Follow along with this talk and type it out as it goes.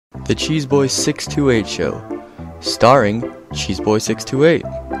The Cheeseboy 628 Show, starring Cheeseboy 628.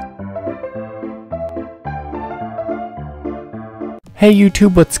 Hey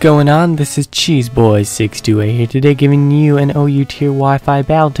YouTube, what's going on? This is Cheeseboy628 here today, giving you an OU tier Wi-Fi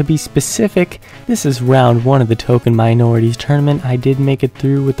battle. To be specific, this is round 1 of the Token Minorities tournament. I did make it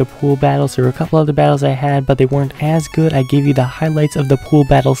through with the pool battles. There were a couple other battles I had, but they weren't as good. I gave you the highlights of the pool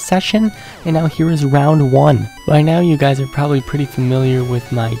battle session, and now here is round 1. By now you guys are probably pretty familiar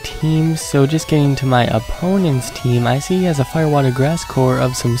with my team, so just getting to my opponent's team, I see he has a Firewater Grass core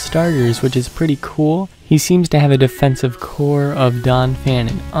of some starters, which is pretty cool. He seems to have a defensive core of Donphan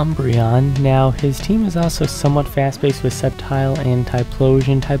and Umbreon. Now, his team is also somewhat fast-paced with Sceptile and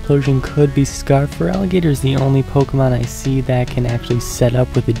Typhlosion. Typhlosion could be Scarf. Feraligatr is the only Pokemon I see that can actually set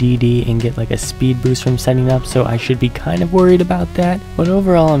up with a DD and get like a speed boost from setting up, so I should be kind of worried about that. But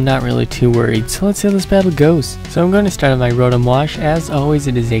overall, I'm not really too worried, so let's see how this battle goes. So I'm going to start with my Rotom Wash. As always,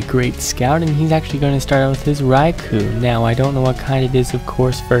 it is a great scout, and he's actually going to start out with his Raikou. Now, I don't know what kind it is, of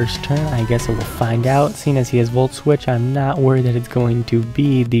course, first turn. I guess I will find out. Seeing as he has Volt Switch, I'm not worried that it's going to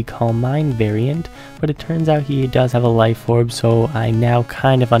be the Calm Mind variant, but it turns out he does have a Life Orb, so I now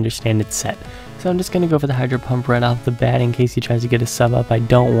kind of understand its set. So I'm just going to go for the Hydro Pump right off the bat in case he tries to get a sub up. I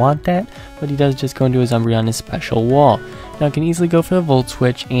don't want that, but he does just go into his Umbreon, his special wall. Now I can easily go for the Volt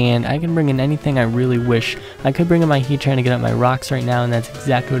Switch, and I can bring in anything I really wish. I could bring in my Heat trying to get up my rocks right now, and that's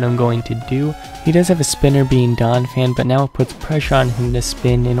exactly what I'm going to do. He does have a spinner being Donphan, but now it puts pressure on him to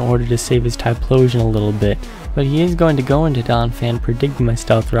spin in order to save his Typhlosion a little bit. But he is going to go into Donphan, predicting my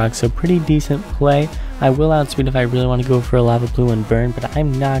Stealth Rock, so pretty decent play. I will outspeed if I really want to go for a Lava Blue and burn, but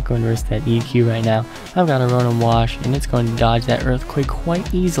I'm not going to risk that EQ right now. I've got a Rotom Wash, and it's going to dodge that Earthquake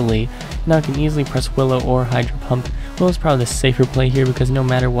quite easily. Now I can easily press Willow or Hydro Pump. Willow's probably the safer play here because no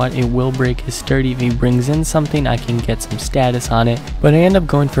matter what, it will break his Sturdy. If he brings in something, I can get some status on it. But I end up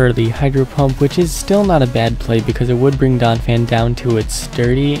going for the Hydro Pump, which is still not a bad play because it would bring Donphan down to its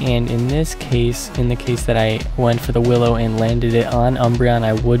Sturdy, and in this case, in the case that I went for the Willow and landed it on Umbreon,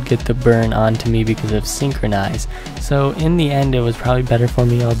 I would get the burn onto me because of Synchronize. So in the end, it was probably better for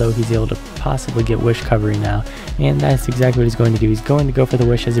me, although he's able to possibly get Wish Recovery now, and that's exactly what he's going to do. He's going to go for the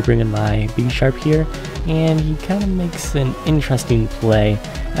Wish as I bring in my B-Sharp here, and he kind of makes an interesting play.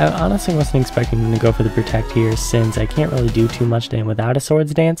 I honestly wasn't expecting him to go for the Protect here, since I can't really do too much to him without a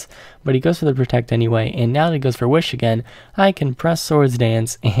Swords Dance, but he goes for the Protect anyway, and now that he goes for Wish again, I can press Swords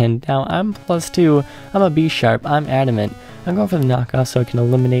Dance, and now I'm +2, I'm a B-Sharp, I'm adamant. I'm going for the knockoff so I can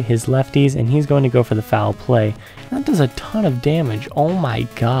eliminate his lefties, and he's going to go for the foul play. That does a ton of damage. Oh my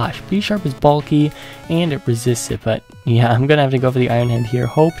gosh. B-Sharp is bulky, and it resists it, but yeah, I'm going to have to go for the Iron Hand here.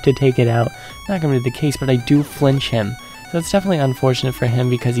 Hope to take it out. Not going to be the case, but I do flinch him. So it's definitely unfortunate for him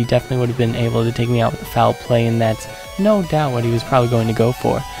because he definitely would have been able to take me out with a foul play, and that's no doubt what he was probably going to go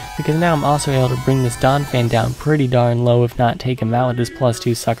for. Because now I'm also able to bring this Donphan down pretty darn low, if not take him out with this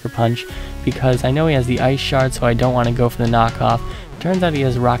 +2 Sucker Punch, because I know he has the Ice Shard, so I don't want to go for the knockoff. Turns out he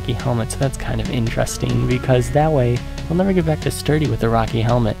has Rocky Helmet, so that's kind of interesting, because that way we'll never get back to Sturdy with the Rocky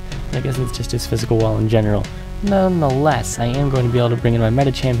Helmet. I guess it's just his physical wall in general. Nonetheless, I am going to be able to bring in my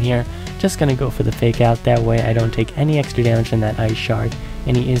Medicham here. Just going to go for the Fake Out, that way I don't take any extra damage from that Ice Shard,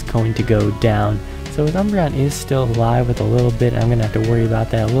 and he is going to go down. So his Umbreon is still alive with a little bit. I'm going to have to worry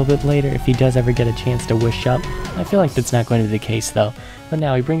about that a little bit later if he does ever get a chance to Wish Up. I feel like that's not going to be the case though. But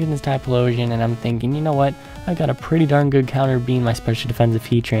now he brings in his Typhlosion, and I'm thinking, you know what? I got a pretty darn good counter being my special defensive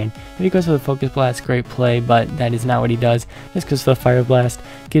Heat Train. If he goes for the Focus Blast, great play, but that is not what he does. Just goes for the Fire Blast,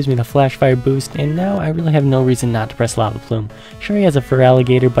 gives me the Flash Fire boost, and now I really have no reason not to press Lava Plume. Sure, he has a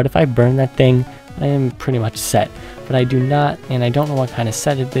Feraligatr, but if I burn that thing, I am pretty much set. But I do not, and I don't know what kind of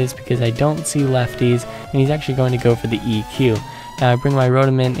set it is because I don't see lefties, and he's actually going to go for the EQ. Now I bring my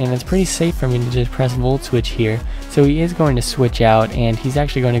Rotom in, and it's pretty safe for me to just press Volt Switch here. So he is going to switch out, and he's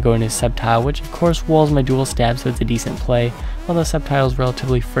actually going to go into Sceptile, which of course walls my dual stab, so it's a decent play. Although Sceptile is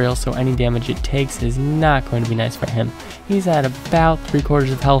relatively frail, so any damage it takes is not going to be nice for him. He's at about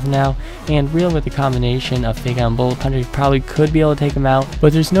 3/4 of health now, and really with the combination of Fake Out and Bullet Punch, he probably could be able to take him out.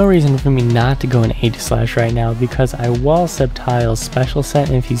 But there's no reason for me not to go in Aegislash right now, because I wall Sceptile's special set,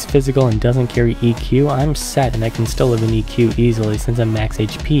 and if he's physical and doesn't carry EQ, I'm set, and I can still live in EQ easily since I'm max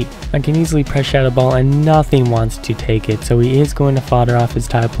HP. I can easily press Shadow Ball, and nothing wants to take it, so he is going to fodder off his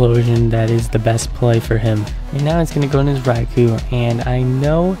Typhlosion. That is the best play for him. And now it's going to go in his Raikou, and I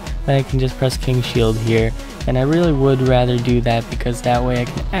know that I can just press King Shield here, and I really would rather do that because that way I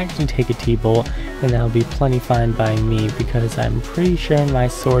can actually take a T-Bolt, and that'll be plenty fine by me because I'm pretty sure in my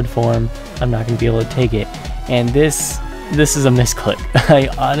sword form I'm not going to be able to take it. And this is a misclick. I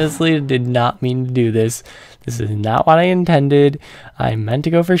honestly did not mean to do this. This is not what I intended. I meant to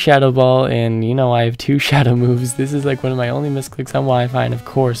go for Shadow Ball, and you know I have 2 Shadow moves. This is like one of my only misclicks on Wi-Fi, and of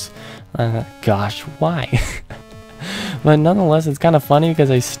course, gosh, why? But nonetheless, it's kind of funny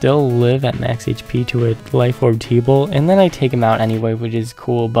because I still live at max HP to a Life Orb T-Bolt, and then I take him out anyway, which is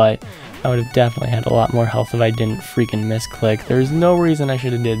cool, but I would have definitely had a lot more health if I didn't freaking misclick. There's no reason I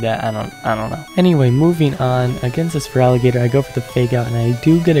should have did that. I don't know. Anyway, moving on. Against this Feraligatr, I go for the Fake Out, and I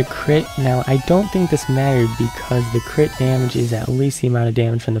do get a crit. Now, I don't think this mattered because the crit damage is at least the amount of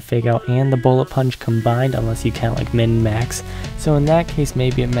damage from the Fake Out and the Bullet Punch combined, unless you count like min-max. So in that case,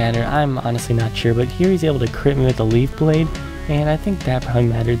 maybe it mattered. I'm honestly not sure, but here he's able to crit me with the Leaf Blade, and I think that probably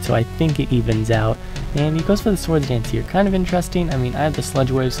mattered, so I think it evens out. And he goes for the Swords Dance here. Kind of interesting. I mean, I have the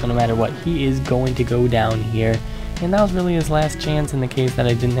Sludge Wave, so no matter what, he is going to go down here. And that was really his last chance in the case that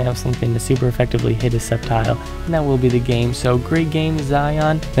I didn't have something to super effectively hit his Sceptile. And that will be the game. So great game,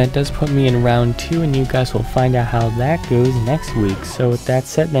 Zion. That does put me in round 2, and you guys will find out how that goes next week. So with that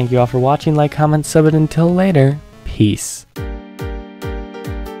said, thank you all for watching. Like, comment, sub it. Until later, peace.